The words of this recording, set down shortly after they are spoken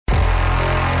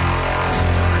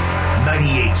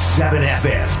98.7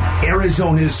 FM,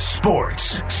 Arizona's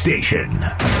sports station.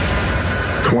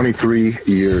 23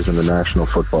 years in the National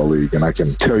Football League, and I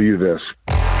can tell you this.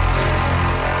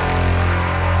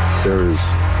 There is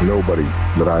nobody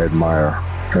that I admire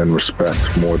and respect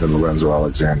more than Lorenzo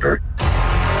Alexander.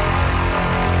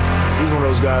 He's one of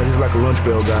those guys, he's like a lunch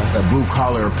bell guy. That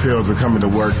blue-collar appeal to coming to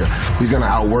work. He's going to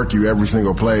outwork you every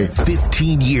single play.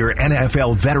 15-year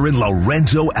NFL veteran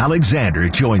Lorenzo Alexander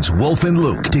joins Wolf and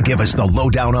Luke to give us the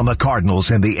lowdown on the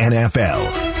Cardinals and the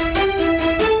NFL.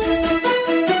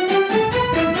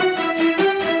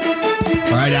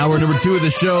 All right, hour number 2 of the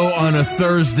show on a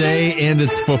Thursday, and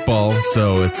it's football,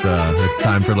 so it's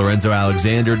time for Lorenzo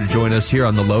Alexander to join us here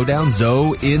on the Lowdown.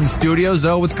 Zoe in studio.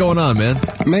 Zoe, what's going on, man?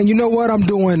 Man, you know what? I'm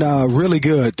doing really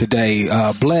good today.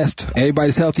 Blessed.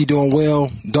 Everybody's healthy, doing well.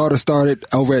 Daughter started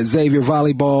over at Xavier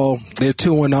Volleyball. They're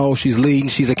 2-0. She's leading.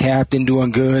 She's a captain,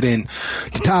 doing good. And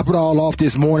to top it all off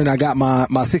this morning, I got my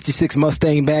 66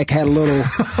 Mustang back. Had a little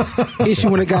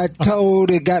issue when it got towed.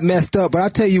 It got messed up. But I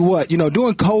tell you what,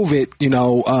 during COVID,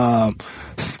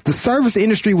 the service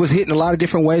industry was hitting a lot of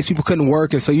different ways. People couldn't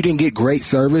work, and so you didn't get great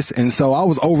service. And so I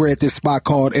was over at this spot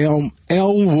called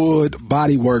Elwood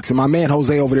Body Works, and my man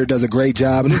Jose over there does a great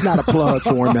job, and it's not a plug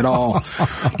for him at all.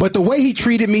 But the way he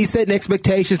treated me, setting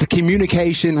expectations, the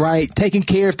communication, right, taking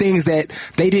care of things that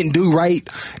they didn't do right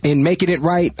and making it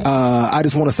right, I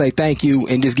just want to say thank you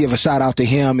and just give a shout-out to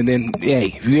him. And then, hey,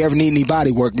 if you ever need any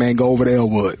body work, man, go over to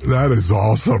Elwood. That is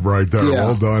awesome right there. Yeah.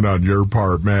 Well done on your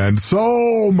part, man.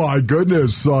 So, my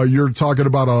goodness, you're talking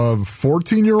about a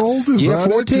 14-year-old? Yeah,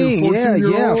 14.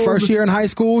 Yeah. First year in high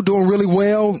school, doing really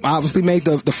well. Obviously made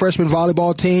the freshman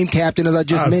volleyball team, captain, as I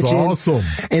just mentioned. That's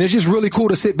awesome. And it's just really cool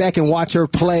to sit back and watch her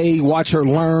play, watch her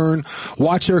learn,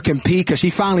 watch her compete, because she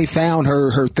finally found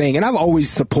her thing. And I've always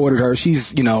supported her.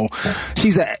 She's in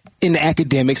the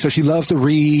academics, so she loves to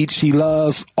read, she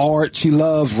loves art, she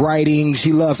loves writing,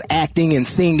 she loves acting and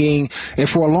singing. And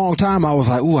for a long time, I was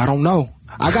like, ooh, I don't know.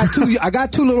 I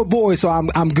got two little boys, so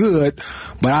I'm good.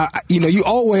 But I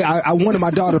wanted my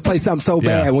daughter to play something so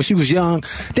bad. Yeah. When she was young,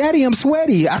 Daddy, I'm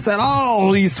sweaty. I said,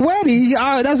 oh, he's sweaty.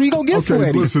 That's when you gonna get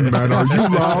sweaty. Listen, man, are you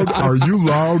loud? Are you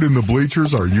loud in the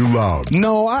bleachers? Are you loud?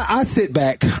 No, I sit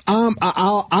back.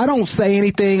 I don't say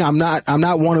anything. I'm not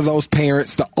one of those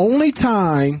parents. The only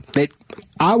time that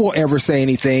I will ever say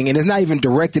anything, and it's not even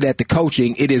directed at the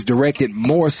coaching, it is directed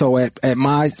more so at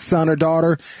my son or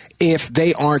daughter if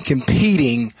they aren't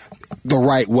competing the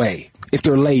right way. If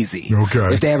they're lazy,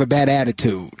 if they have a bad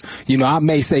attitude, I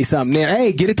may say something there.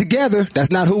 Hey, get it together.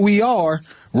 That's not who we are,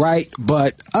 right?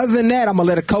 But other than that, I'm gonna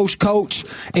let a coach,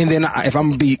 and then if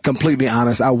I'm gonna be completely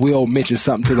honest, I will mention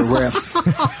something to the refs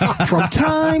from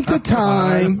time to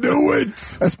time. I knew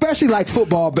it. Especially like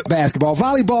football, basketball,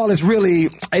 volleyball is really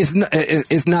it's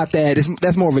not that.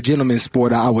 That's more of a gentleman's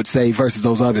sport, I would say, versus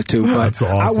those other two. But that's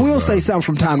awesome, I will say something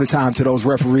from time to time to those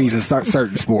referees in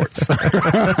certain sports.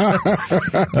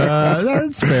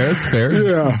 That's fair.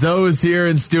 Yeah. Zoe is here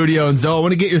in studio, and Zoe, I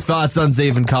want to get your thoughts on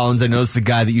Zaven Collins. I know it's a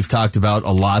guy that you've talked about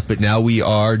a lot, but now we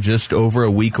are just over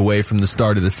a week away from the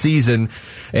start of the season,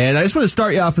 and I just want to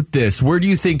start you off with this. Where do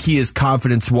you think he is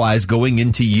confidence-wise going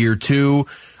into year 2?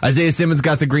 Isaiah Simmons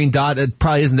got the green dot. It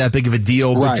probably isn't that big of a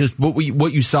deal, but just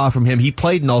what you saw from him, he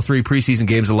played in all 3 preseason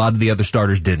games. A lot of the other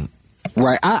starters didn't.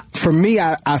 Right. For me,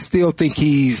 I still think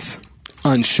he's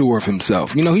unsure of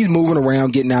himself. He's moving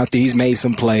around, getting out there. He's made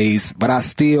some plays, but I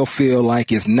still feel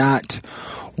like it's not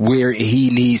where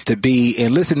he needs to be.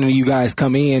 And listening to you guys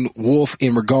come in, Wolf,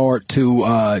 in regard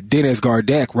to Dennis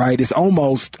Gardeck, right? It's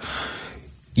almost,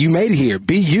 you made it here.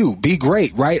 Be you. Be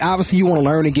great, right? Obviously, you want to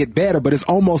learn and get better, but it's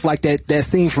almost like that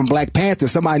scene from Black Panther.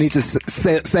 Somebody needs to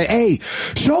say, hey,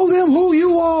 show them who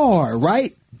you are,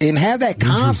 right? And have that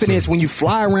confidence when you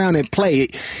fly around and play.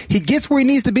 He gets where he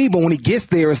needs to be, but when he gets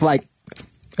there, it's like,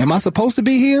 am I supposed to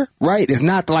be here? Right? It's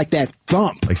not like that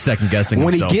thump. Like second guessing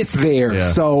when himself. He gets there.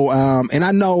 Yeah. So, and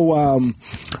I know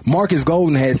Marcus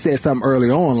Golden had said something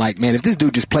early on, like, man, if this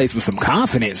dude just plays with some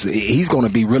confidence, he's going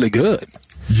to be really good.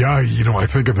 Yeah, I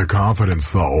think of the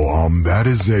confidence, though. That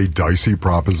is a dicey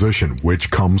proposition.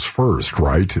 Which comes first,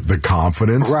 right? The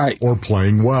confidence or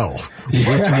playing well? Yeah.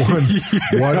 Which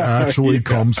one? What actually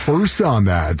comes first on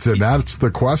that? And that's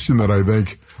the question that I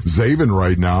think Zaven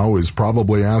right now is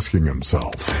probably asking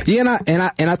himself. Yeah, and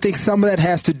I think some of that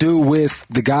has to do with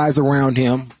the guys around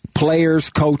him, players,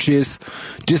 coaches.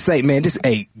 Just say, man,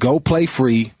 go play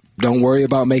free. Don't worry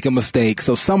about making mistakes.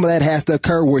 So some of that has to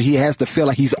occur where he has to feel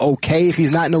like he's okay if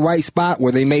he's not in the right spot,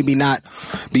 where they maybe not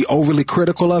be overly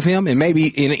critical of him. And maybe,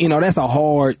 that's a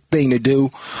hard thing to do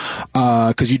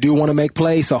because you do want to make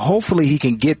plays. So hopefully he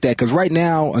can get that, because right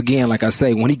now, again, like I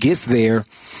say, when he gets there,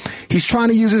 he's trying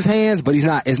to use his hands, but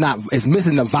it's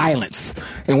missing the violence.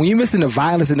 And when you're missing the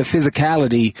violence and the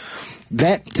physicality,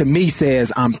 that to me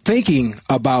says I'm thinking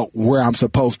about where I'm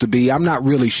supposed to be. I'm not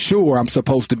really sure I'm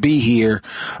supposed to be here,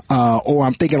 or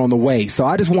I'm thinking on the way. So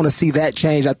I just want to see that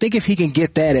change. I think if he can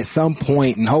get that at some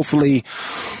point, and hopefully,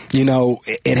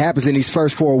 it happens in these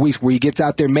first 4 weeks where he gets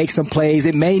out there, makes some plays.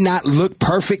 It may not look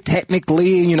perfect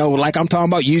technically, like I'm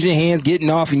talking about using your hands, getting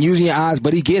off and using your eyes,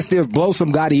 but he gets there, blows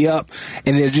somebody up,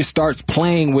 and then just starts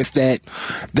playing with that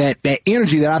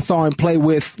energy that I saw him play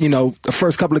with, the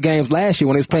first couple of games last year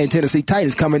when he was playing Tennessee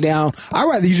Titans coming down. I'd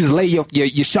rather you just lay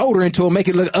your shoulder into it, make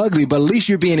it look ugly, but at least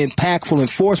you're being impactful and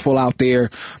forceful out there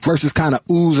versus kind of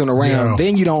oozing around.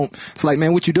 Then it's like,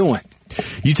 man, what you doing?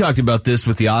 You talked about this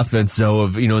with the offense, though,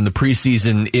 of, in the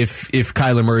preseason, if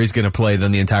Kyler Murray's going to play,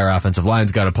 then the entire offensive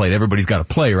line's got to play. Everybody's got to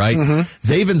play, right? Mm-hmm.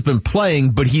 Zaven's been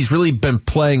playing, but he's really been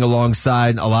playing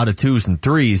alongside a lot of 2s and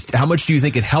 3s. How much do you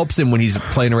think it helps him when he's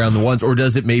playing around the 1s, or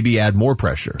does it maybe add more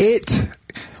pressure?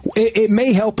 It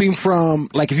may help him from,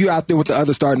 like, if you're out there with the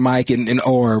other starting Mike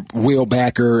or Will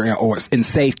Backer or in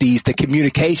safeties, the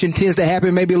communication tends to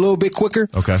happen maybe a little bit quicker.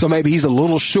 Okay. So maybe he's a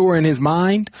little sure in his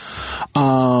mind.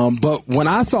 But when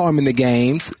I saw him in the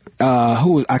games,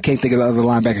 I can't think of the other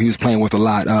linebacker he was playing with a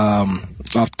lot.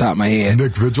 Off the top of my head,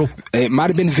 Nick Vigil. It might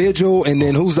have been Vigil, and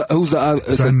then who's the other?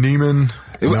 Ben Neiman.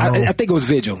 No. I think it was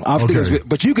Vigil. Think it was,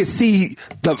 but you could see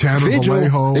the Tanner Vigil.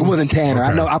 Vallejo. It wasn't Tanner.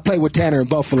 Okay. I know. I played with Tanner in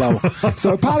Buffalo,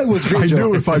 so it probably was Vigil. I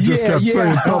knew if I just kept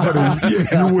saying somebody, you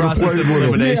would have played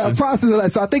with him. Yeah, process of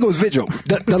that. So I think it was Vigil.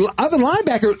 The other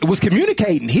linebacker was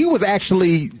communicating. He was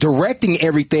actually directing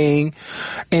everything,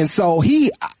 and so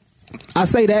I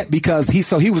say that because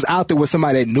he was out there with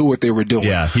somebody that knew what they were doing.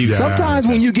 Sometimes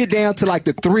when you get down to like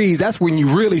the 3s, that's when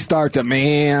you really start to,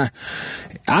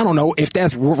 I don't know if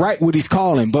that's right what he's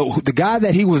calling, but the guy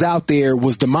that he was out there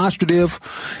was demonstrative.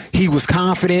 He was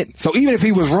confident. So even if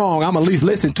he was wrong, I'm at least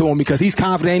listen to him because he's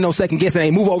confident. Ain't no second guessing.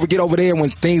 Hey, move over, get over there when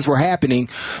things were happening.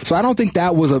 So I don't think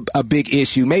that was a big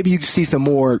issue. Maybe you see some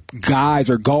more guys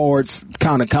or guards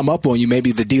kind of come up on you.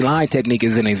 Maybe the D-line technique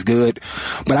isn't as good.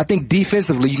 But I think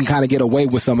defensively you can kind of get away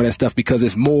with some of that stuff because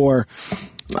it's more,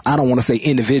 I don't want to say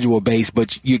individual based,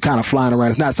 but you're kind of flying around.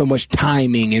 It's not so much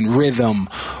timing and rhythm,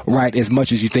 right, as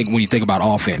much as you think when you think about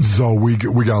offense. So we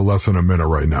got less than a minute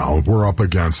right now. We're up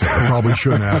against it. I probably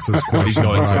shouldn't ask this question,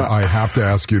 but I have to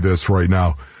ask you this right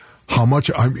now. What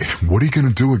are you going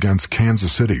to do against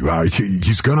Kansas City?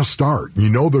 He's going to start.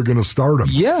 They're going to start him.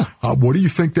 Yeah. What do you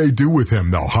think they do with him,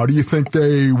 though? How do you think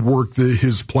they work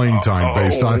his playing time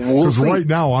based on? Because right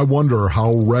now, I wonder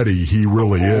how ready he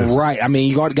really is. Right. I mean,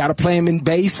 you got to play him in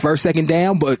base, first, second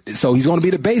down, so he's going to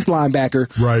be the base linebacker.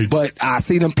 Right. But I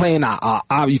see them playing,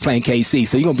 I'll be playing KC,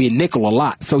 so you're going to be a nickel a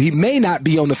lot. So he may not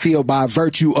be on the field by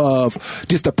virtue of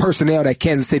just the personnel that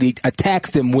Kansas City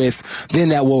attacks him with. Then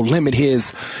that will limit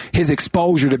his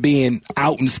exposure to being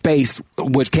out in space,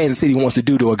 which Kansas City wants to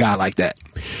do to a guy like that.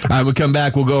 All right, we'll come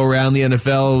back. We'll go around the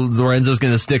NFL. Lorenzo's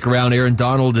going to stick around. Aaron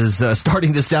Donald is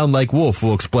starting to sound like Wolf.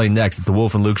 We'll explain next. It's the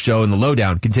Wolf and Luke Show and the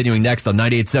Lowdown. Continuing next on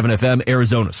 98.7 FM,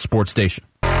 Arizona Sports Station.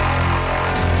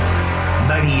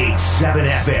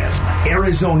 98.7 FM,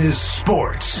 Arizona's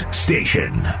Sports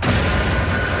Station.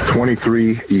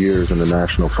 23 years in the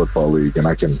National Football League, and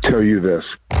I can tell you this.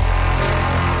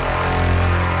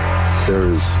 There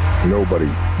is nobody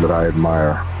that I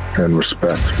admire and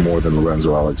respect more than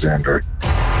Lorenzo Alexander.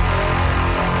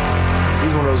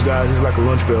 He's one of those guys, he's like a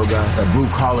lunch bell guy. That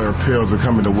blue-collar appeal to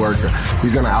coming to work.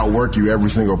 He's going to outwork you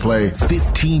every single play.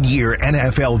 15-year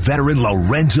NFL veteran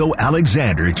Lorenzo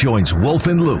Alexander joins Wolf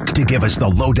and Luke to give us the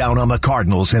lowdown on the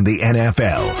Cardinals and the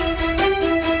NFL.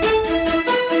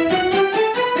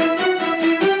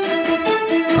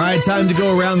 All right, time to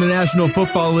go around the National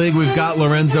Football League. We've got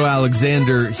Lorenzo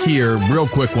Alexander here. Real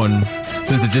quick one,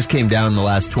 since it just came down in the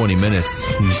last 20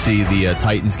 minutes. You see the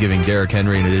Titans giving Derrick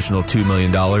Henry an additional $2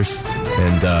 million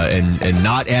and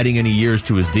not adding any years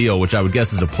to his deal, which I would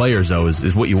guess as a player, though,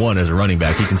 is what you want as a running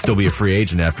back. He can still be a free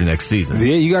agent after next season.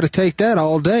 Yeah, you got to take that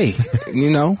all day,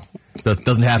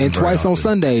 Doesn't happen. And twice on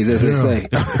Sundays, as they say.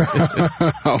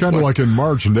 It's kind of like in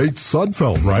March, Nate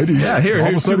Sudfeld, right? All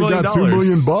of a sudden he got $2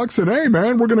 million, and hey,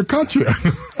 man, we're going to cut you.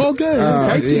 Okay,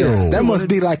 thank you. That must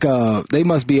be like they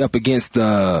must be up against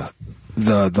the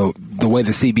way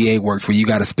the CBA works, where you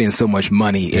got to spend so much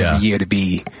money every year to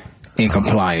be in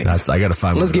compliance. I got to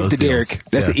find. Let's give it to Derek.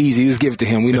 That's easy. Let's give it to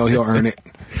him. We know he'll earn it.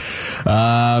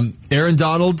 Aaron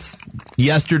Donald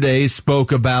yesterday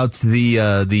spoke about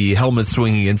the helmet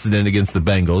swinging incident against the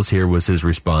Bengals. Here was his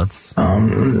response.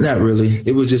 Not really.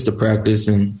 It was just a practice,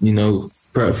 and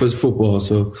practice football.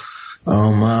 So I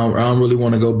don't really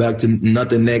want to go back to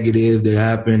nothing negative that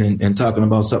happened and talking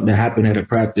about something that happened at a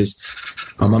practice.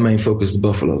 My main focus is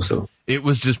Buffalo. So it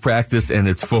was just practice, and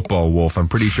it's football, Wolf. I'm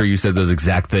pretty sure you said those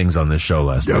exact things on this show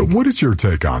last week. What is your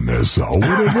take on this, though?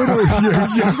 Because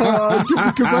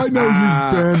I know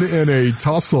you've been in a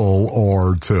tussle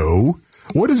or two.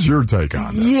 What is your take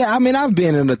on this? Yeah, I mean, I've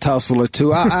been in a tussle or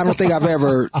two. I don't think I've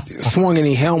ever swung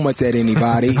any helmets at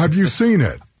anybody. Have you seen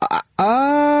it?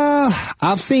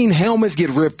 I've seen helmets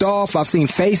get ripped off. I've seen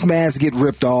face masks get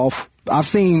ripped off. I've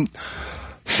seen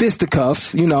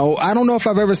fisticuffs. I don't know if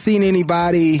I've ever seen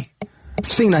anybody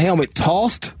seen a helmet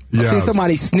tossed. Yes. I've seen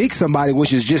somebody sneak somebody,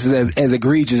 which is just as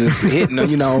egregious as hitting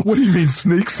them, What do you mean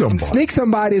sneak somebody? Sneak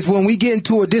somebody is when we get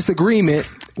into a disagreement.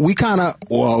 We kind of,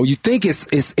 you think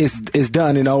it's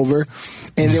done and over,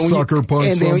 and then sucker punch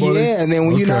and then somebody? and then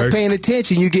when you're not paying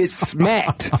attention, you get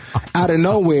smacked out of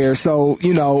nowhere. So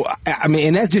I mean,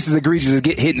 and that's just as egregious as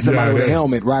hitting somebody with a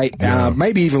helmet, right? Yeah.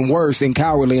 Maybe even worse and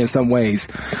cowardly in some ways,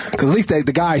 because at least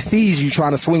the guy sees you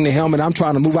trying to swing the helmet. I'm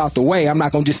trying to move out the way. I'm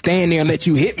not going to just stand there and let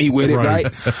you hit me with it, right?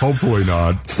 Hopefully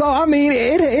not. So I mean,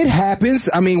 it happens.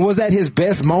 I mean, was that his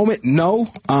best moment? No.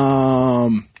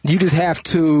 You just have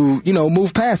to,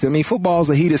 move past it. I mean,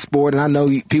 football's a heated sport, and I know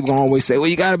people always say, well,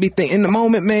 you got to be thinking in the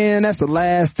moment, man. That's the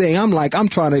last thing. I'm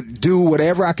trying to do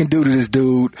whatever I can do to this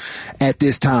dude at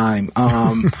this time.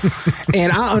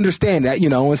 And I understand that,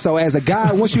 and so as a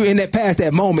guy, once you're in that past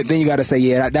that moment, then you got to say,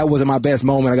 yeah, that wasn't my best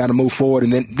moment. I got to move forward.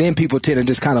 And then people tend to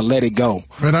just kind of let it go.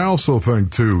 And I also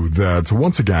think, too, that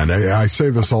once again, I say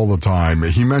this all the time.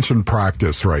 He mentioned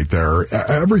practice right there.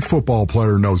 Every football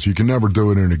player knows you can never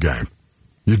do it in a game.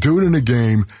 You do it in a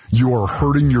game, you are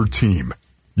hurting your team.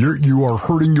 You are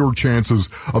hurting your chances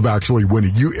of actually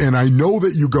winning. And I know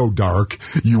that you go dark.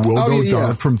 You will go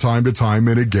dark from time to time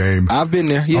in a game. I've been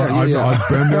there. I've been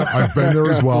there. I've been there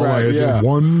as well. Right, I had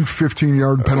one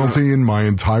 15-yard penalty in my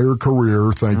entire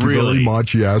career. Thank you very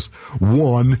much. Yes,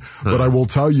 one. But I will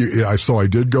tell you, I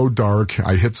did go dark.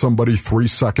 I hit somebody 3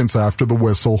 seconds after the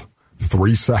whistle.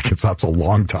 3 seconds, that's a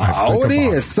long time. Oh, it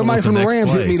is. Somebody from the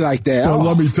Rams hit me like that. Well,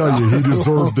 let me tell you, he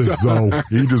deserved it, Zoe.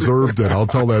 He deserved it. I'll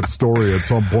tell that story at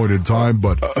some point in time.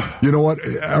 But you know what?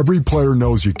 Every player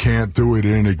knows you can't do it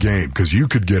in a game because you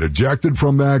could get ejected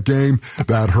from that game.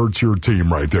 That hurts your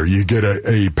team right there. You get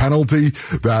a penalty,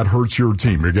 that hurts your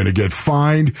team. You're going to get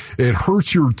fined. It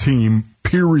hurts your team,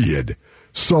 period.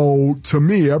 So, to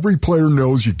me, every player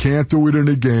knows you can't do it in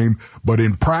a game, but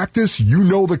in practice, you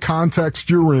know the context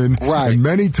you're in. Right. And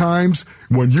many times,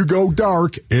 when you go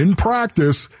dark in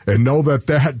practice and know that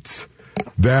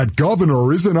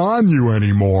governor isn't on you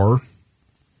anymore,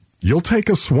 you'll take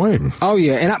a swing. Oh,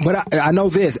 yeah. But I know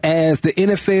this. As the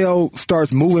NFL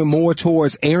starts moving more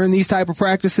towards airing these type of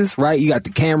practices, right? You got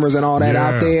the cameras and all that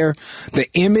out there. The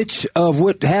image of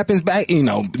what happens back,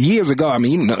 years ago, I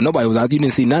mean, nobody was out. You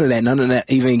didn't see none of that. None of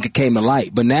that even came to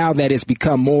light. But now that it's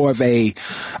become more of a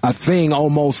thing,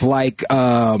 almost like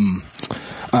kind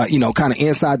of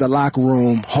inside the locker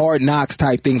room, hard knocks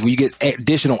type things where you get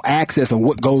additional access of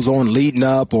what goes on leading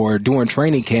up or during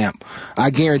training camp. I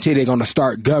guarantee they're going to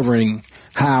start governing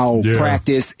how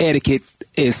practice etiquette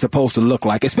is supposed to look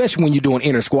like, especially when you're doing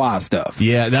inter-squad stuff.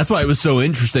 Yeah, that's why it was so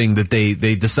interesting that they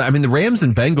decided. I mean, the Rams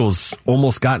and Bengals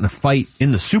almost got in a fight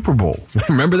in the Super Bowl.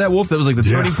 Remember that, Wolf? That was like the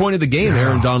turning point of the game. Yeah.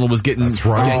 Aaron Donald was getting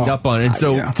ganged up on. And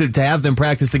so to have them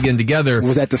practice again together.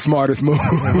 Was that the smartest move?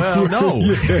 Well, no.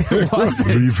 It wasn't.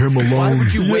 Leave him alone. Why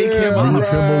would you wake him up? Leave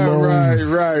him alone.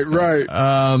 Right.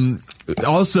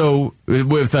 Also,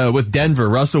 with Denver,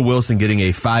 Russell Wilson getting a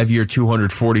 5-year,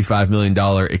 $245 million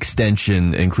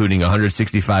extension, including a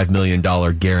 $165 million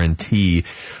guarantee.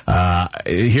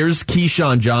 Here's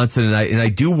Keyshawn Johnson, and I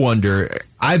do wonder.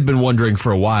 I've been wondering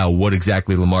for a while what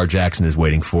exactly Lamar Jackson is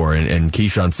waiting for, and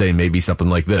Keyshawn saying maybe something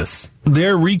like this.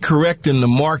 They're recorrecting the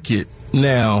market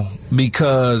now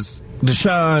because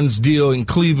Deshaun's deal in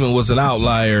Cleveland was an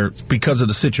outlier because of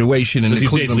the situation in the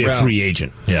Cleveland Browns. He's basically a free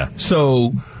agent. Yeah.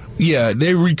 So, yeah,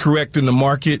 they're recorrecting the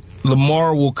market.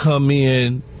 Lamar will come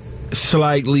in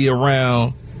slightly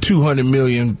around $200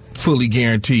 million fully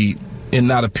guaranteed and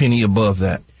not a penny above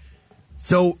that.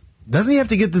 So doesn't he have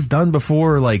to get this done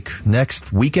before, like,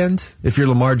 next weekend if you're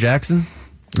Lamar Jackson?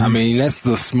 I mean, that's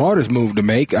the smartest move to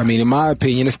make. I mean, in my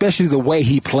opinion, especially the way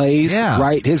he plays,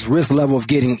 right? His risk level of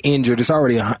getting injured is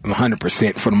already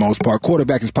 100% for the most part.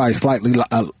 Quarterback is probably slightly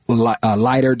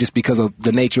lighter just because of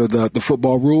the nature of the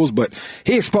football rules, but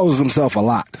he exposes himself a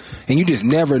lot. And you just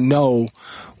never know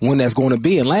when that's going to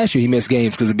be. And last year he missed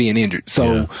games because of being injured.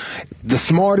 So the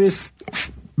smartest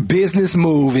business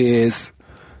move is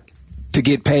to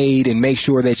get paid and make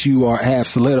sure that you have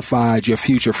solidified your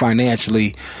future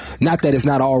financially. Not that it's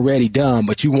not already done,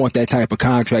 but you want that type of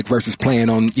contract versus playing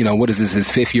on, what is this, his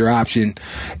 5th-year option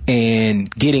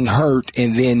and getting hurt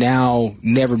and then now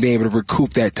never being able to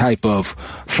recoup that type of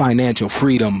financial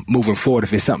freedom moving forward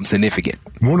if it's something significant.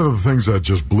 One of the things that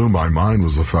just blew my mind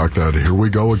was the fact that here we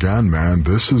go again, man.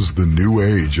 This is the new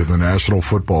age of the National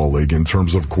Football League in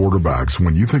terms of quarterbacks.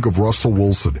 When you think of Russell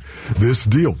Wilson, this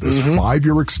deal, this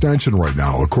 5-year extension right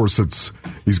now, of course,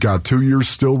 he's got 2 years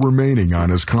still remaining on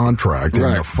his contract, and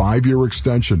a 5-year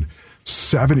extension,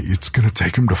 70, it's going to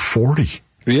take him to 40.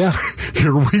 Yeah.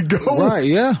 Here we go. Right,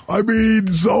 yeah. I mean,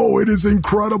 so it is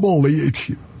incredible.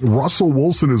 Russell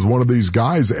Wilson is one of these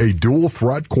guys, a dual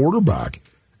threat quarterback.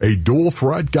 A dual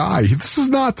threat guy. This is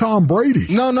not Tom Brady.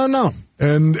 No.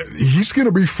 And he's going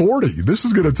to be 40. This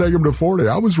is going to take him to 40.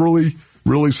 I was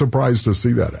really surprised to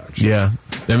see that, actually. Yeah.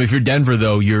 I mean, if you're Denver,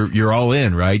 though, you're all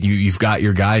in, right? You've got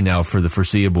your guy now for the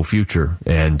foreseeable future.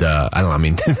 And I don't know, I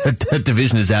mean, that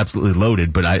division is absolutely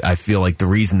loaded, but I feel like the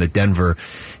reason that Denver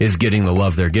is getting the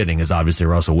love they're getting is obviously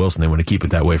Russell Wilson. They want to keep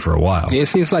it that way for a while. Yeah, it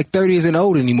seems like 30 isn't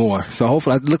old anymore. So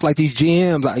hopefully, it looks like these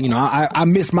GMs, I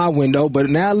missed my window, but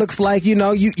now it looks like,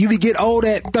 you get old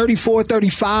at 34,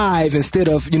 35 instead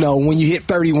of, when you hit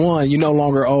 31, you're no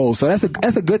longer old. So that's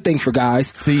a good thing for guys.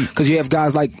 See, because you have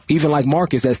guys like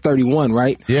Marcus that's 31,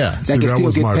 right? Yeah. That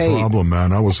was my problem,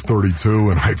 man. I was 32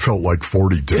 and I felt like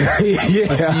 42.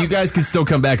 You guys can still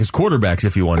come back as quarterbacks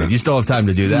if you wanted. You still have time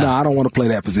to do that. No, I don't want to play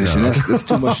that position. No. That's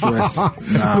too much stress.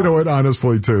 No. You know what?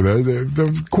 Honestly, too,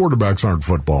 the quarterbacks aren't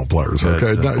football players.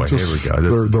 Okay, here we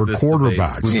go. They're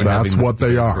quarterbacks. That's what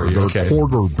they are. They're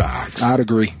quarterbacks. I'd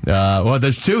agree. Well,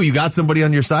 there's two. You got somebody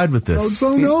on your side with this.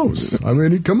 So knows. I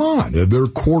mean, come on. They're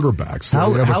quarterbacks.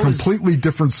 They have a completely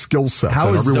different skill set.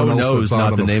 How is Zoe Knows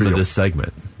not the name of this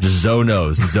segment? Just Zoe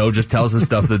knows. And Zoe just tells us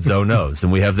stuff that Zoe knows.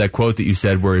 And we have that quote that you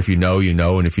said where if you know, you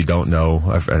know, and if you don't know,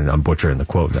 and I'm butchering the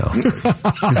quote now. That's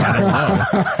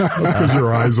because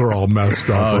your eyes are all messed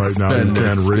up right now. You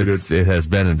can't read it. It has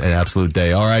been an absolute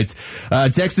day. All right.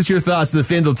 Text us your thoughts to the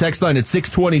FanDuel text line at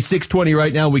 620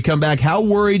 right now. We come back. How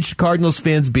worried should Cardinals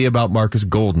fans be about Marcus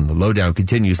Golden? The lowdown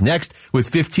continues next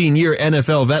with 15-year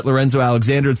NFL vet Lorenzo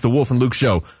Alexander. It's the Wolf and Luke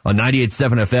Show on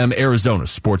 98.7 FM, Arizona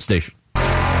Sports Station.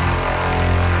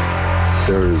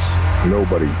 There is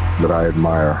nobody that I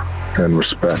admire and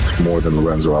respect more than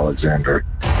Lorenzo Alexander.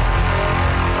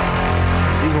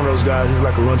 He's one of those guys, he's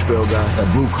like a lunch bell guy.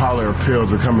 That blue-collar appeal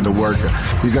to coming to work.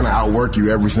 He's going to outwork you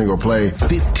every single play.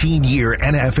 15-year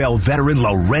NFL veteran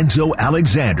Lorenzo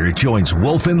Alexander joins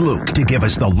Wolf and Luke to give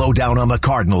us the lowdown on the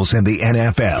Cardinals and the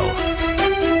NFL.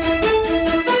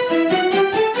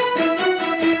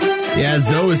 Yeah,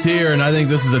 Zoe is here, and I think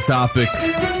this is a topic.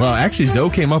 Well, actually, Zoe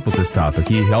came up with this topic.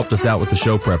 He helped us out with the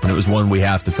show prep, and it was one we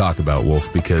have to talk about,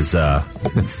 Wolf, because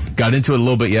got into it a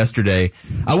little bit yesterday.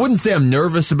 I wouldn't say I'm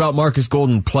nervous about Marcus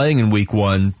Golden playing in Week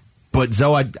 1, but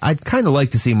Zoe, I'd kind of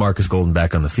like to see Marcus Golden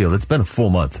back on the field. It's been a full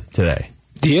month today.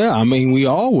 Yeah, I mean, we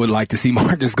all would like to see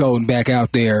Marcus Golden back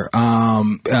out there.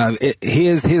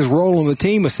 His role on the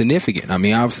team is significant. I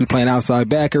mean, obviously playing outside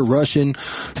backer, rushing,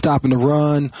 stopping the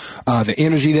run, the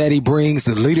energy that he brings,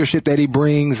 the leadership that he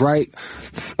brings, right?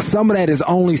 Some of that is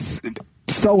only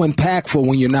so impactful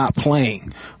when you're not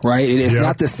playing, right? It is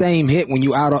not the same hit when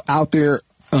you out there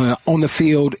on the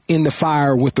field in the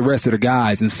fire with the rest of the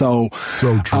guys. And so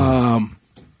true.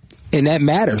 And that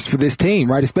matters for this team,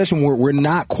 right? Especially when we're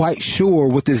not quite sure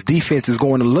what this defense is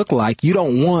going to look like. You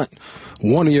don't want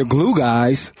one of your glue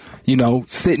guys,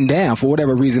 sitting down for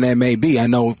whatever reason that may be. I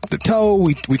know the toe,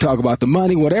 we talk about the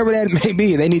money, whatever that may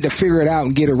be. They need to figure it out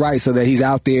and get it right so that he's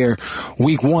out there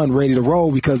Week 1 ready to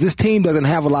roll, because this team doesn't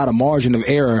have a lot of margin of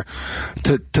error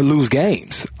to lose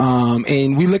games.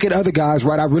 And we look at other guys,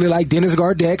 right? I really like Dennis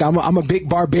Gardeck. I'm a big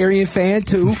Barbarian fan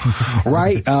too,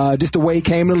 right? Just the way he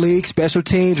came to the league, special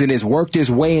teams, and has worked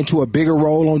his way into a bigger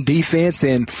role on defense.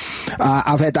 And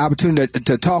I've had the opportunity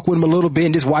to talk with him a little bit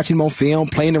and just watching him on film,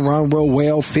 playing the run real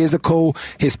well, physical.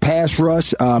 His pass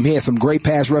rush, he had some great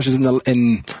pass rushes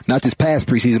in not this past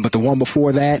preseason, but the one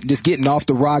before that, just getting off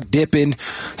the rock, dipping.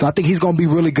 So I think he's going to be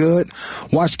really good.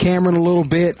 Watch Cameron a little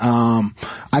bit.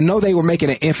 I know they were making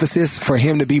an emphasis for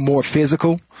him to be more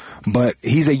physical, but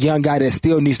he's a young guy that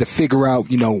still needs to figure out,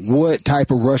 what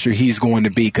type of rusher he's going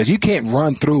to be, because you can't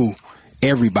run through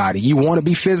everybody. You want to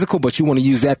be physical, but you want to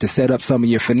use that to set up some of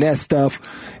your finesse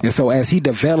stuff. And so as he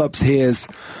develops his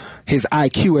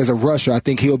IQ as a rusher, I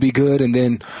think he'll be good. And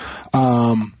then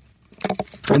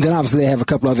obviously they have a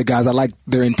couple other guys. I like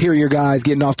their interior guys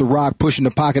getting off the rock, pushing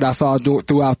the pocket. I saw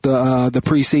throughout the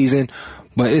preseason.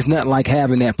 But it's nothing like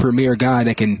having that premier guy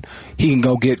that can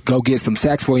go get some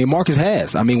sacks for you. Marcus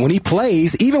has. I mean, when he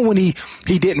plays, even when he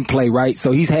didn't play, right?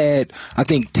 So he's had, I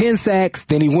think, 10 sacks.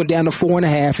 Then he went down to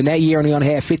 4.5, and that year only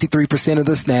had 53% of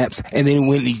the snaps. And then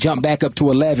when he jumped back up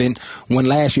to 11, when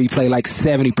last year he played like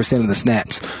 70% of the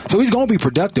snaps. So he's going to be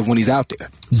productive when he's out there.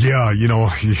 Yeah, you know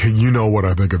what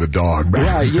I think of the dog.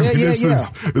 Right? Yeah,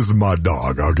 This is my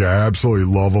dog. Okay, I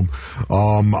absolutely love him.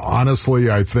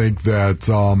 Honestly, I think that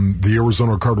the Arizona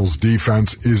Cardinals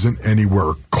defense isn't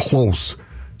anywhere close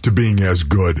to being as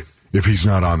good if he's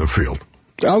not on the field.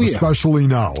 Oh, yeah. Especially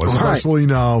now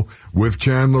with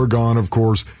Chandler gone, of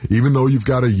course, even though you've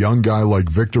got a young guy like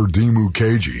Victor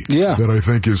Dimukeji that I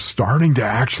think is starting to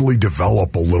actually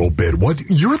develop a little bit. What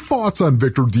your thoughts on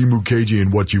Victor Dimukeji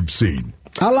and what you've seen?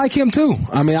 I like him too.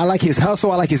 I mean, I like his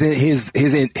hustle. I like his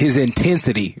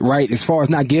intensity, right? As far as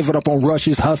not giving up on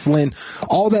rushes, hustling,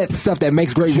 all that stuff that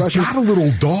makes great rushers. He's got a little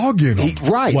dog in him.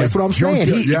 Right, like, that's what I'm saying.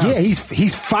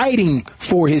 He's fighting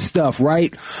for his stuff,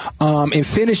 right? And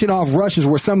finishing off rushes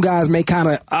where some guys may kind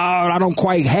of, I don't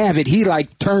quite have it. He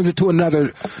like turns it to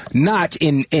another notch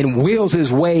and wheels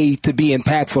his way to be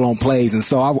impactful on plays. And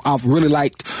so I've really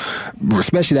liked,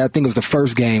 especially that I think it was the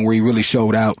first game where he really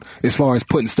showed out as far as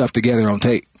putting stuff together on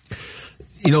tape.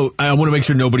 I want to make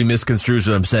sure nobody misconstrues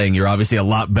what I'm saying. You're obviously a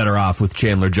lot better off with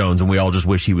Chandler Jones, and we all just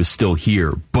wish he was still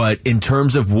here. But in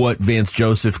terms of what Vance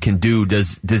Joseph can do,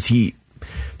 does he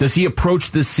approach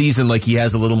this season like he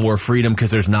has a little more freedom because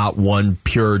there's not one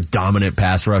pure dominant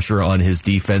pass rusher on his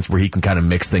defense where he can kind of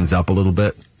mix things up a little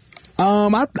bit?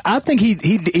 I think he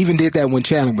even did that when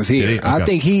Chandler was here. Okay. I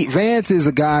think Vance is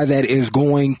a guy that is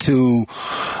going to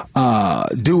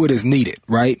do what is needed,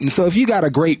 right? And so if you got a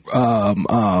great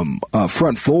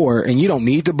front four and you don't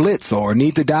need to blitz or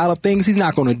need to dial up things, he's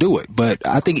not going to do it. But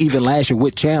I think even last year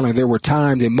with Chandler, there were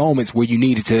times and moments where you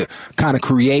needed to kind of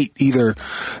create either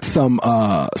some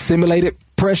simulated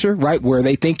pressure, right, where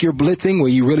they think you're blitzing, where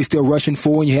you're really still rushing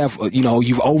 4 and you have,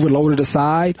 you've overloaded a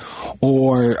side,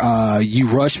 or you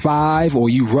rush 5 or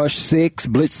you rush 6,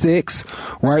 blitz 6,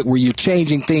 right, where you're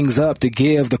changing things up to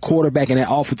give the quarterback and that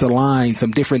offensive line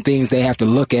some different things they have to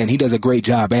look at, and he does a great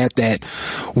job at that.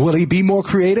 Will he be more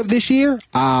creative this year?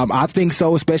 I think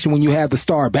so, especially when you have the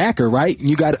star backer, right?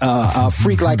 You got a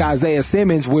freak like Isaiah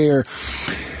Simmons where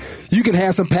you can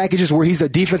have some packages where he's a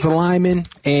defensive lineman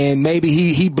and maybe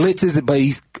he blitzes it, but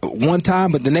he's one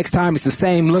time, but the next time it's the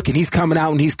same look and he's coming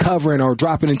out and he's covering or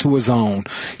dropping into his zone.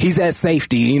 He's at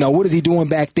safety. What is he doing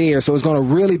back there? So it's going to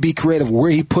really be creative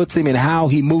where he puts him and how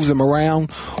he moves him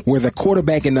around, where the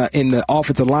quarterback and the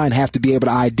offensive line have to be able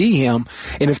to ID him.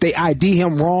 And if they ID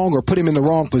him wrong or put him in the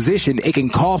wrong position, it can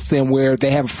cost them where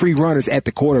they have free runners at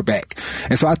the quarterback.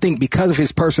 And so I think because of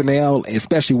his personnel,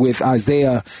 especially with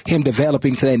Isaiah, him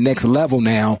developing to that next level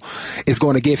now, is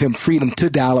going to give him freedom to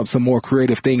dial up some more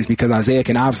creative things because Isaiah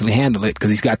can obviously handle it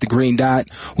because he's got the green dot.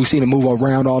 We've seen him move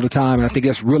around all the time, and I think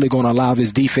that's really going to allow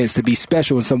this defense to be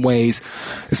special in some ways,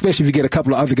 especially if you get a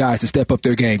couple of other guys to step up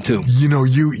their game too.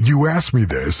 You asked me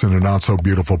this in a not so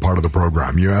beautiful part of the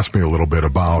program. You asked me a little bit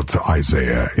about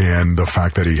Isaiah and the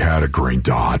fact that he had a green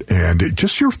dot, and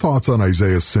just your thoughts on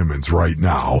Isaiah Simmons right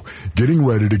now, getting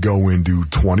ready to go into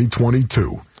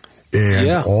 2022.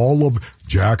 And all of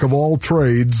jack of all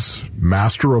trades,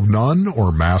 master of none,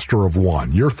 or master of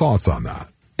one. Your thoughts on that?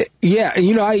 Yeah,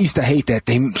 I used to hate that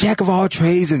thing. Jack of all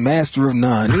trades and master of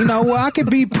none. I could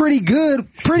be pretty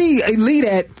good, pretty elite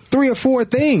at 3 or 4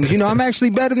 things. I'm actually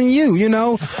better than you,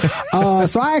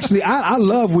 So I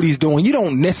love what he's doing. You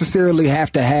don't necessarily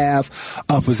have to have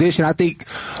a position. I think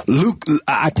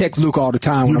I text Luke all the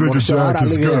time when I'm on the show.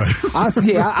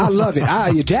 I love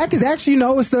it. Jack is actually,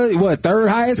 it's the, 3rd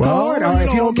highest card? Or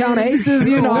if you don't count aces,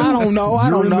 I don't know. I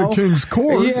don't know. The King's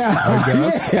Court, I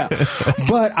guess. Yeah.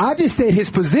 But I just said his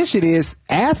position is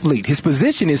athlete. His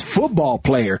position is football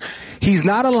player. He's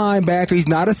not a linebacker. He's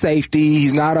not a safety.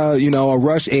 He's not a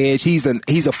rush edge. He's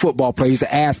a football player. He's an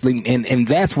athlete, and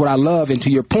that's what I love. And to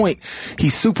your point,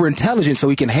 he's super intelligent, so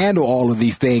he can handle all of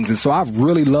these things. And so I've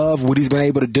really loved what he's been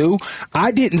able to do.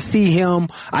 I didn't see him.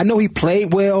 I know he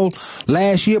played well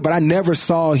last year, but I never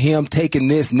saw him taking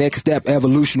this next step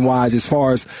evolution-wise as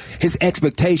far as his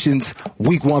expectations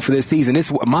week 1 for this season.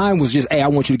 Mine was just, hey, I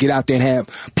want you to get out there and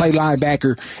play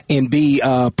linebacker and be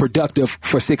productive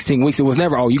for 16 weeks. It was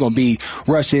never, you're going to be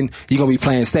rushing, you're going to be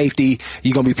playing safety,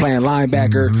 you're going to be playing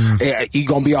linebacker, you're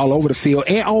going to be all over the field.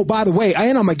 And, by the way,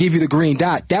 and I'm going to give you the green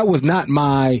dot. That was not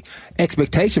my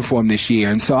expectation for him this year.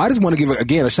 And so I just want to give,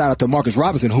 again, a shout out to Marcus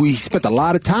Robinson, who he spent a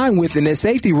lot of time with in that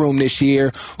safety room this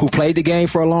year, who played the game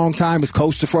for a long time, has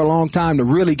coached it for a long time, to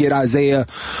really get Isaiah.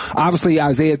 Obviously,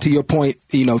 Isaiah, to your point,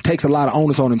 takes a lot of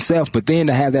onus on himself, but then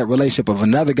to have that relationship of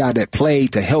another guy that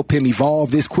played to help him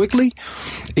evolve this quickly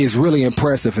is really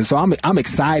impressive. And so I'm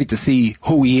excited to see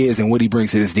who he is and what he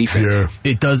brings to this defense.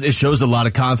 Yeah. It shows a lot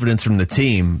of confidence from the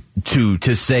team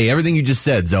to say everything you just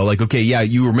said, Zoe. Like, okay, yeah,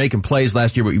 you were making plays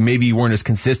last year, but maybe you weren't as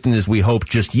consistent as we hoped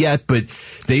just yet, but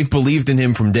they've believed in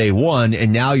him from day one,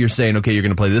 and now you're saying, okay, you're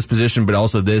going to play this position, but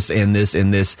also this and this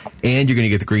and this, and you're going to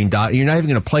get the green dot, and you're not even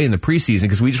going to play in the preseason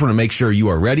because we just want to make sure you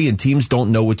are ready, and teams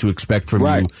don't know what to expect from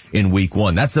you in week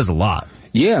one. That says a lot.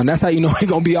 Yeah, and that's how you know he's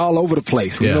going to be all over the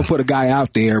place. We're going to put a guy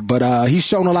out there. But he's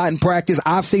shown a lot in practice.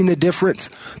 I've seen the difference,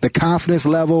 the confidence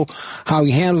level, how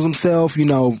he handles himself,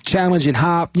 challenge and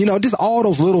hop. Just all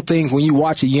those little things when you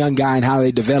watch a young guy and how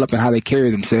they develop and how they carry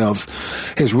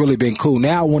themselves has really been cool.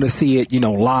 Now I want to see it,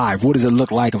 live. What does it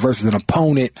look like versus an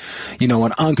opponent,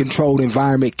 an uncontrolled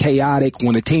environment, chaotic,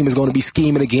 when the team is going to be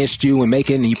scheming against you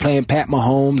and you playing Pat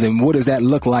Mahomes, and what does that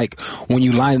look like when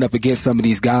you line it up against some of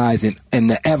these guys and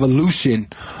the evolution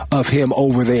of him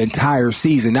over the entire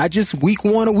season, not just week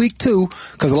 1 or week 2,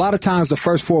 because a lot of times the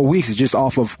first 4 weeks is just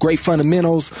off of great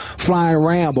fundamentals, flying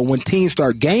around. But when teams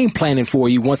start game planning for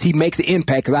you, once he makes an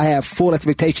impact, because I have full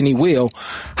expectation he will,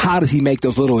 how does he make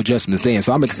those little adjustments then?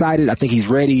 So I'm excited. I think he's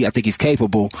ready. I think he's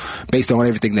capable based on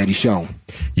everything that he's shown.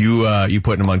 You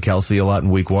putting him on Kelsey a lot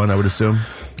in week 1, I would assume?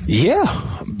 Yeah,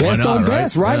 best on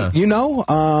best, right?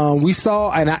 Yeah. We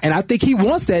saw, and I think he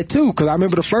wants that too, because I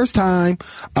remember the first time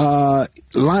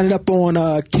lining up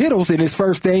on Kittles in his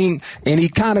first thing, and he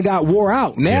kind of got wore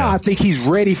out. Now I think he's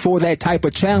ready for that type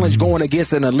of challenge going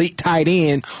against an elite tight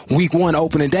end week 1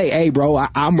 opening day. Hey, bro,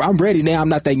 I'm ready now. I'm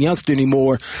not that youngster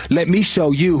anymore. Let me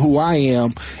show you who I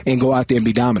am and go out there and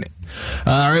be dominant.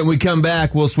 All right, when we come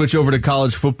back, we'll switch over to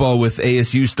college football with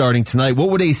ASU starting tonight. What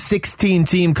would a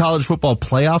 16-team college football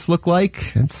playoff look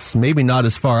like? It's maybe not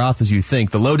as far off as you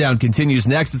think. The Lowdown continues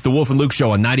next. It's the Wolf and Luke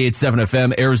Show on 98.7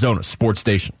 FM, Arizona Sports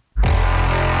Station.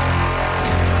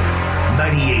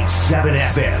 98.7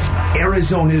 FM,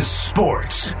 Arizona's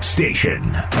Sports Station.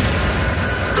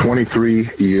 23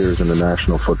 years in the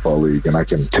National Football League, and I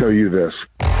can tell you this.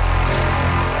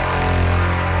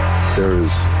 There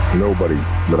is nobody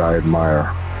that I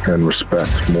admire and respect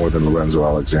more than Lorenzo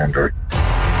Alexander.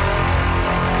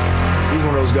 He's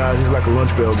one of those guys, he's like a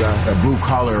lunch bell guy. That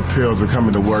blue-collar appeal to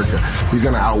coming to work. He's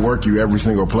going to outwork you every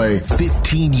single play.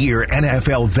 15-year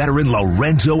NFL veteran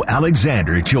Lorenzo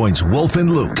Alexander joins Wolf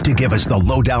and Luke to give us the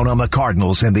lowdown on the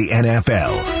Cardinals and the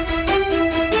NFL.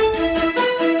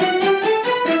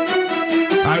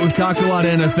 All right, we've talked a lot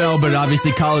of NFL, but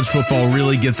obviously college football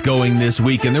really gets going this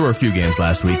weekend. There were a few games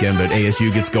last weekend, but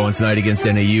ASU gets going tonight against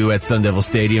NAU at Sun Devil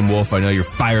Stadium. Wolf, I know you're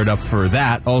fired up for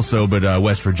that also, but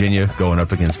West Virginia going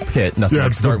up against Pitt. Nothing yeah,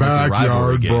 like it's the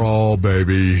backyard brawl,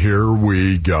 baby. Here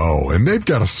we go. And they've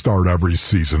got to start every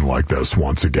season like this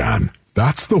once again.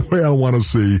 That's the way I want to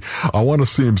see. I want to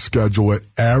see him schedule it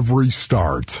every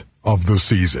start of the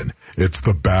season. It's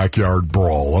the backyard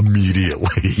brawl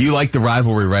immediately. You like the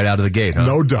rivalry right out of the gate, huh?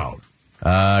 No doubt.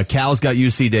 Cal's got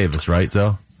UC Davis, right,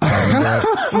 so?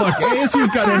 Look, ASU's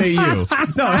got NAU.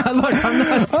 No, look,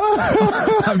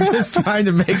 I'm just trying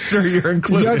to make sure you're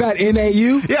included. You got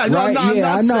NAU? Yeah, no, right? I'm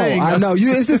not saying. I know.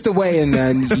 It's just the way,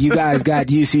 and you guys got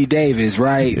UC Davis,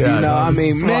 right? Yeah, I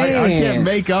can't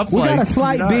make up. We got a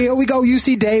slight bill. We go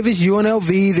UC Davis,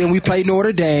 UNLV, then we play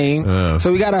Notre Dame.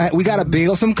 So we gotta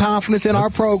build some confidence in our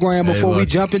program before we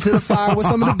jump into the fire with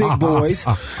some of the big boys,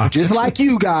 just like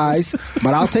you guys.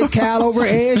 But I'll take Cal over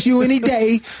ASU any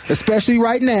day, especially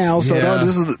right now. So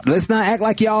let's not act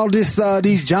like y'all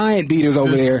these giant beaters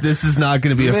over there. This is not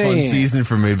going to be a fun season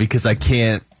for me because I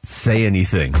can't say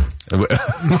anything.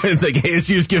 Like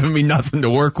ASU's giving me nothing to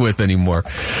work with anymore.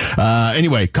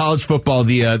 Anyway, college football.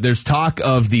 There's talk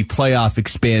of the playoff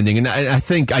expanding, and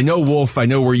I know Wolf. I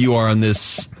know where you are on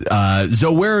this.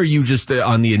 Zoe, where are you just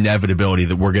on the inevitability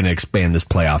that we're going to expand this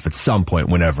playoff at some point,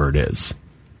 whenever it is?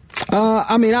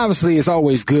 Obviously, it's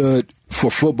always good for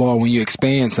football when you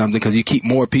expand something because you keep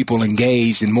more people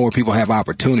engaged and more people have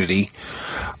opportunity.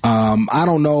 I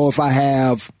don't know if I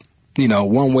have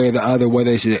one way or the other,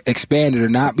 whether they should expand it or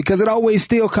not, because it always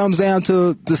still comes down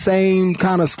to the same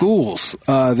kind of schools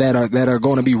that are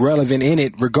going to be relevant in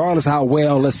it, regardless how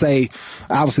well, let's say,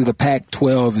 obviously the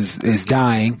Pac-12 is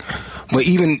dying, but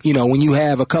even, when you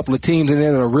have a couple of teams in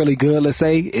there that are really good, let's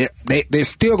say, they're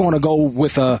still going to go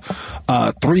with a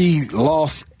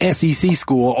 3-loss SEC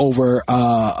school over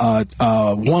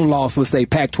one loss, let's say,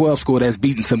 Pac-12 school that's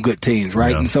beating some good teams,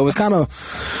 right? Yeah. And so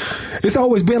it's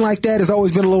always been like that. It's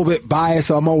always been a little bit biased,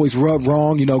 so I'm always rubbed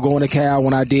wrong, going to Cal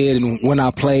when I did and when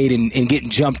I played and getting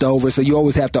jumped over. So you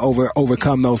always have to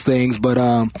overcome those things. But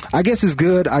I guess it's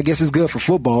good. I guess it's good for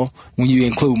football when you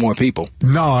include more people.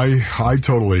 No, I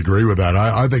totally agree with that.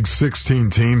 I think 16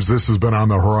 teams, this has been on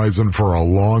the horizon for a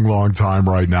long, long time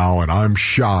right now, and I'm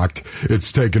shocked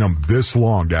it's taken them this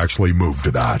long to actually move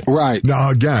to that. Right. Now,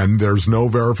 again, there's no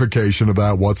verification of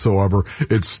that whatsoever.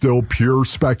 It's still pure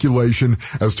speculation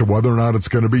as to whether or not it's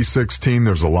going to be 16.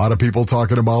 There's a lot of people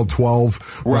talking about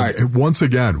 12. Right. But once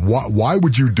again, why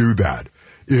would you do that?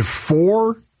 If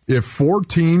four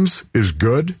teams is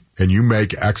good and you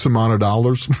make X amount of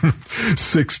dollars,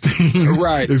 16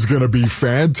 right. is going to be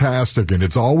fantastic, and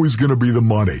it's always going to be the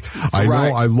money. I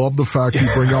know. I love the fact you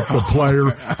bring up the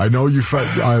player. I know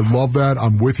I love that.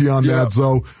 I'm with you on that,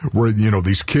 Zoe. Where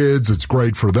these kids, it's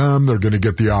great for them. They're going to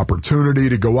get the opportunity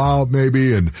to go out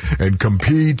maybe and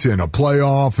compete in a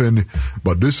playoff,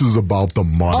 but this is about the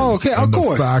money. Oh, okay, and of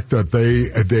course. The fact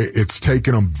that it's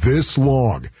taken them this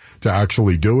long to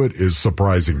actually do it is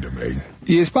surprising to me.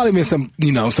 Yeah, it's probably been some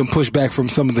pushback from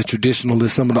some of the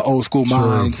traditionalists, some of the old school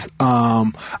minds.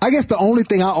 I guess the only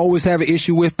thing I always have an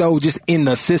issue with, though, just in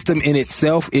the system in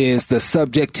itself, is the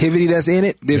subjectivity that's in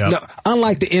it. There's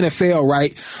unlike the NFL,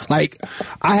 right? Like,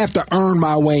 I have to earn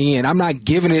my way in. I'm not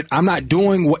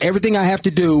doing everything I have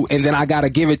to do, and then I got to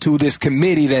give it to this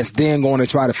committee that's then going to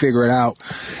try to figure it out.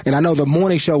 And I know the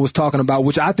morning show was talking about,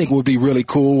 which I think would be really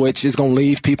cool, which is going to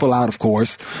leave people out, of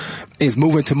course, is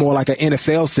moving to more like an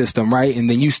NFL system, right? And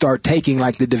then you start taking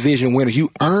like the division winners. You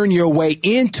earn your way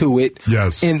into it.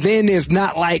 Yes. And then there's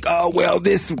not like,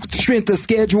 this strength of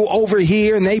schedule over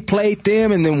here and they played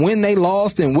them and then when they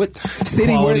lost and what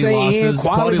city were they in.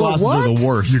 Quality losses are the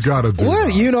worst. You got to do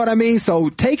that. You know what I mean? So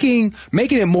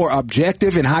making it more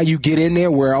objective in how you get in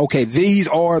there where, okay, these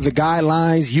are the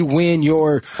guidelines. You win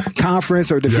your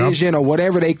conference or division or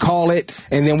whatever they call it.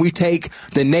 And then we take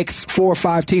the next 4 or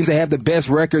 5 teams that have the best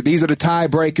record. These are the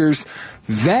tiebreakers.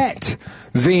 That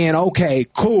then, okay,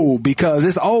 cool, because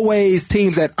it's always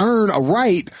teams that earn a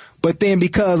right, but then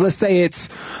because, let's say it's,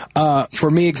 for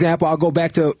me, example, I'll go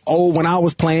back to, when I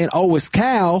was playing, it's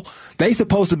Cal. They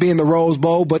supposed to be in the Rose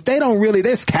Bowl, but they don't really,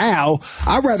 that's Cal.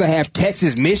 I'd rather have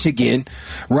Texas, Michigan,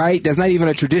 right? That's not even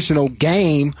a traditional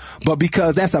game, but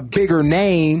because that's a bigger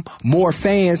name, more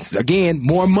fans, again,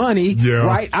 more money,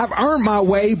 right? I've earned my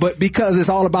way, but because it's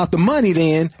all about the money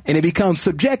then, and it becomes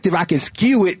subjective, I can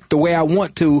skew it the way I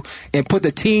want to and put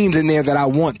the teams in there that I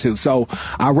want to. So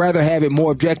I'd rather have it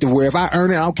more objective where if I earn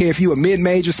it, I don't care if you a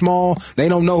mid-major, small, they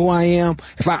don't know who I am.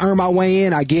 If I earn my way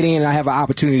in, I get in and I have an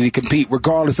opportunity to compete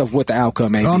regardless of what the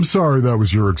outcome may be. I'm sorry that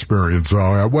was your experience.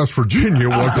 At West Virginia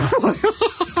wasn't. We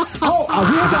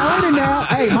have to earn it now.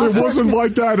 Hey, it wasn't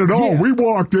like that at all. We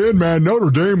walked in, man. Notre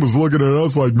Dame was looking at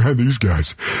us like, man, these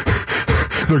guys,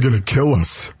 they're going to kill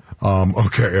us.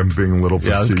 Okay, I'm being a little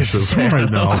facetious right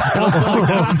now.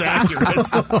 That's accurate.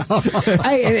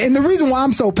 Hey, and the reason why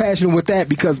I'm so passionate with that,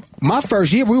 because my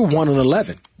first year, we were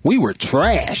 1-11. We were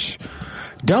trash.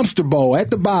 Dumpster bowl at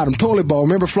the bottom, toilet bowl.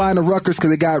 Remember flying to Rutgers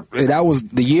because that was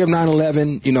the year of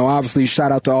 9/11. Obviously,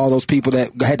 shout out to all those people that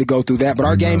had to go through that. But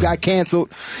our game got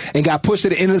canceled and got pushed to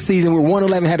the end of the season. We were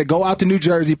 1-11, had to go out to New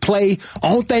Jersey, play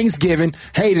on Thanksgiving,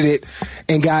 hated it,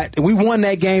 and we won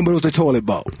that game, but it was the toilet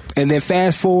bowl. And then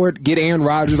fast forward, get Aaron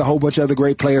Rodgers, a whole bunch of other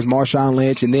great players, Marshawn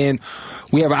Lynch, and then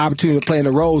we have an opportunity to play in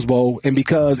the Rose Bowl. And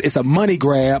because it's a money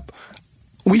grab,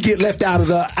 we get left out of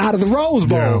the Rose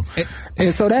Bowl. Yeah.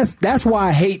 And so that's why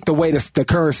I hate the way the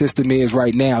current system is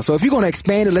right now. So if you're going to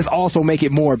expand it, let's also make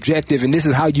it more objective, and this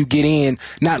is how you get in,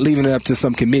 not leaving it up to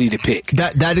some committee to pick.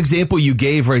 That example you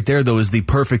gave right there, though, is the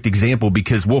perfect example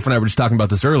because Wolf and I were just talking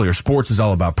about this earlier. Sports is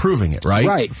all about proving it, right?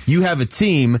 Right. You have a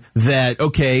team that,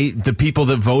 okay, the people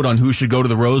that vote on who should go to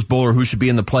the Rose Bowl or who should be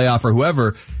in the playoff or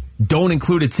whoever don't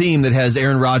include a team that has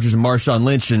Aaron Rodgers and Marshawn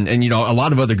Lynch and a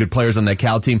lot of other good players on that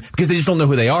Cal team because they just don't know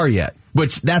who they are yet.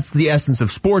 Which that's the essence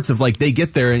of sports of like they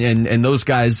get there and those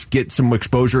guys get some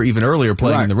exposure even earlier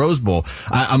playing in the Rose Bowl.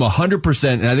 I'm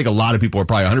 100%, and I think a lot of people are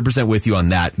probably 100% with you on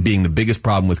that being the biggest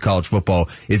problem with college football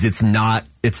is it's not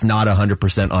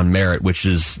 100% on merit,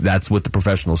 that's what the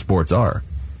professional sports are.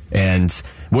 And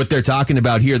what they're talking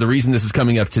about here, the reason this is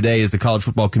coming up today is the College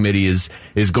Football Committee is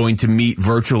going to meet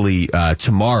virtually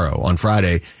tomorrow on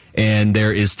Friday. And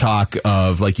there is talk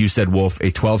of, like you said, Wolf, a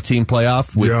 12-team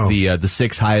playoff with the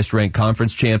 6 highest-ranked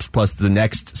conference champs plus the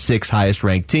next 6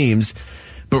 highest-ranked teams.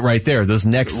 But right there, those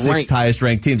next 6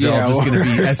 highest-ranked teams are all just going to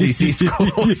be SEC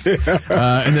schools.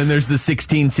 And then there's the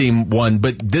 16-team one.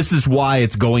 But this is why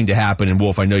it's going to happen. And,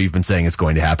 Wolf, I know you've been saying it's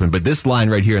going to happen. But this line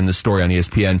right here in the story on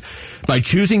ESPN, by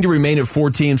choosing to remain at 4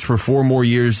 teams for 4 more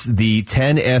years, the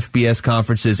 10 FBS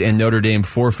conferences and Notre Dame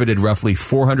forfeited roughly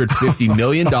 $450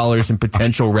 million in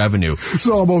potential revenue. It's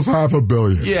almost $500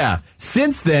 million. Yeah.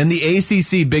 Since then, the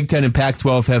ACC, Big Ten, and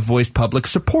Pac-12 have voiced public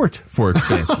support for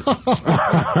expansion.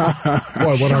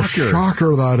 What a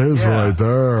shocker that is right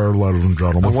there, ladies and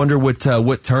gentlemen. I wonder what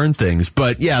turned things.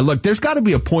 But, yeah, look, there's got to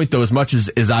be a point, though, as much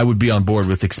as I would be on board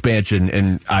with expansion,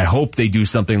 and I hope they do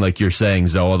something like you're saying,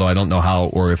 Zoe, although I don't know how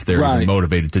or if they're even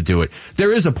motivated to do it.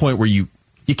 There is a point where you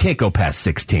can't go past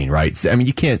 16, right? I mean,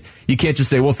 you can't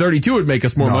just say, well, 32 would make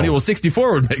us more money. Well,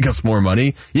 64 would make us more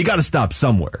money. You got to stop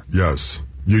somewhere. Yes.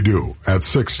 You do, at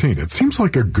 16. It seems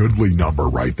like a goodly number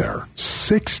right there.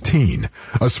 16.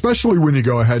 Especially when you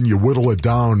go ahead and you whittle it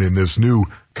down in this new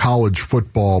college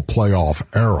football playoff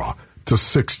era to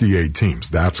 68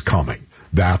 teams. That's coming.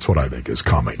 That's what I think is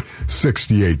coming.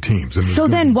 68 teams. And so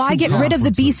then why get rid of the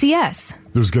BCS?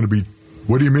 There's going to be,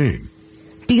 what do you mean?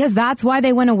 Because that's why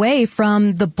they went away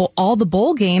from all the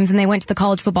bowl games and they went to the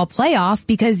college football playoff,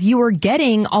 because you were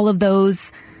getting all of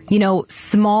those,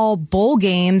 small bowl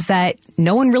games that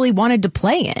no one really wanted to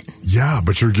play in. Yeah,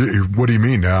 but what do you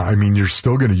mean? I mean, you're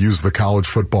still going to use the college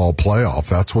football playoff.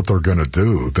 That's what they're going to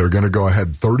do. They're going to go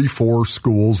ahead 34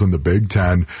 schools in the Big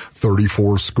Ten,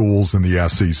 34 schools in the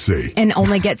SEC. And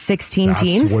only get 16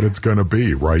 teams? That's what it's going to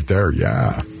be right there,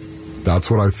 yeah.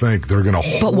 That's what I think. They're going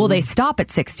to But will they stop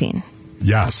at 16?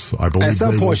 Yes, I believe. At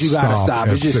some point, you got to stop.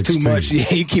 It's just 16. Too much.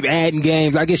 You keep adding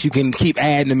games. I guess you can keep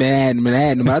adding them and adding them and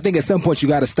adding them. But I think at some point you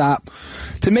got to stop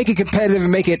to make it competitive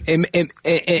and make it, and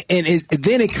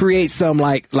then it creates some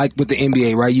like with the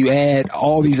NBA, right? You add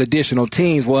all these additional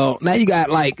teams. Well, now you got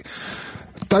like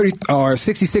 30 or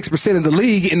 66% of the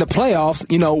league in the playoffs.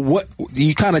 What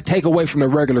you kind of take away from the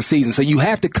regular season. So you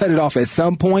have to cut it off at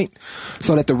some point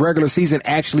so that the regular season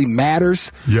actually matters.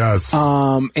 Yes.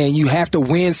 And you have to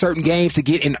win certain games to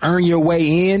get and earn your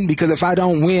way in, because if I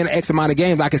don't win X amount of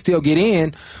games, I can still get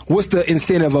in. What's the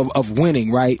incentive of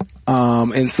winning, right?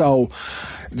 And so,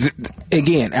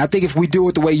 again, I think if we do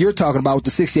it the way you're talking about with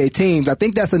the 68 teams, I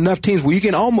think that's enough teams where you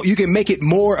can make it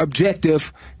more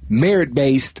objective,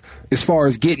 merit-based, as far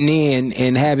as getting in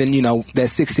and having, that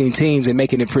 16 teams and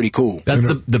making it pretty cool. That's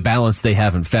the balance they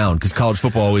haven't found, because college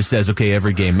football always says, okay,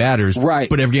 every game matters. Right.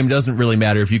 But every game doesn't really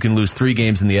matter if you can lose 3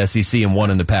 games in the SEC and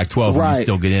 1 in the Pac-12 and you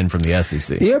still get in from the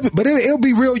SEC. Yeah, but it'll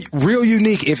be real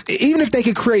unique even if they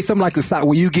could create something like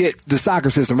where you get the soccer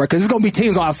system, right? Because there's going to be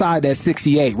teams outside that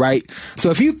 68, right?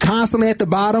 So if you constantly at the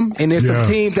bottom and there's some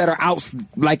teams that are out,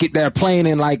 that are playing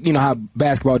in how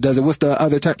basketball does it. What's the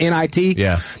other term? NIT?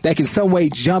 Yeah. That can some way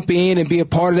jump in and be a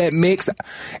part of that mix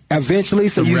eventually.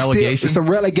 So some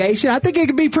relegation. I think it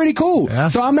could be pretty cool. Yeah.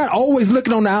 So I'm not always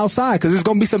looking on the outside, because there's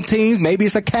going to be some teams, maybe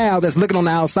it's a Cal that's looking on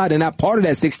the outside and not part of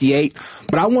that 68,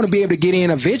 but I want to be able to get in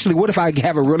eventually. What if I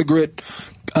have a really good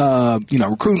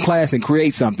recruiting class and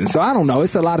create something? So I don't know.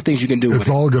 It's a lot of things you can do. It's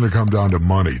all going to come down to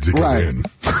money to get in.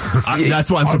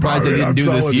 That's why I'm surprised they didn't do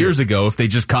this years ago. If they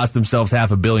just cost themselves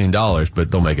 $500 million,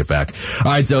 but they'll make it back.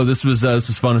 All right, so this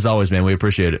was fun as always, man. We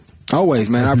appreciate it. Always,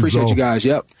 man. I appreciate you guys.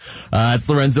 Yep. It's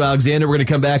Lorenzo Alexander. We're going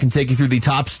to come back and take you through the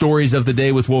top stories of the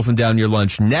day with Wolf and Down Your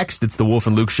Lunch. Next, it's the Wolf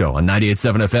and Luke Show on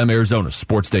 98.7 FM, Arizona's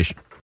sports station.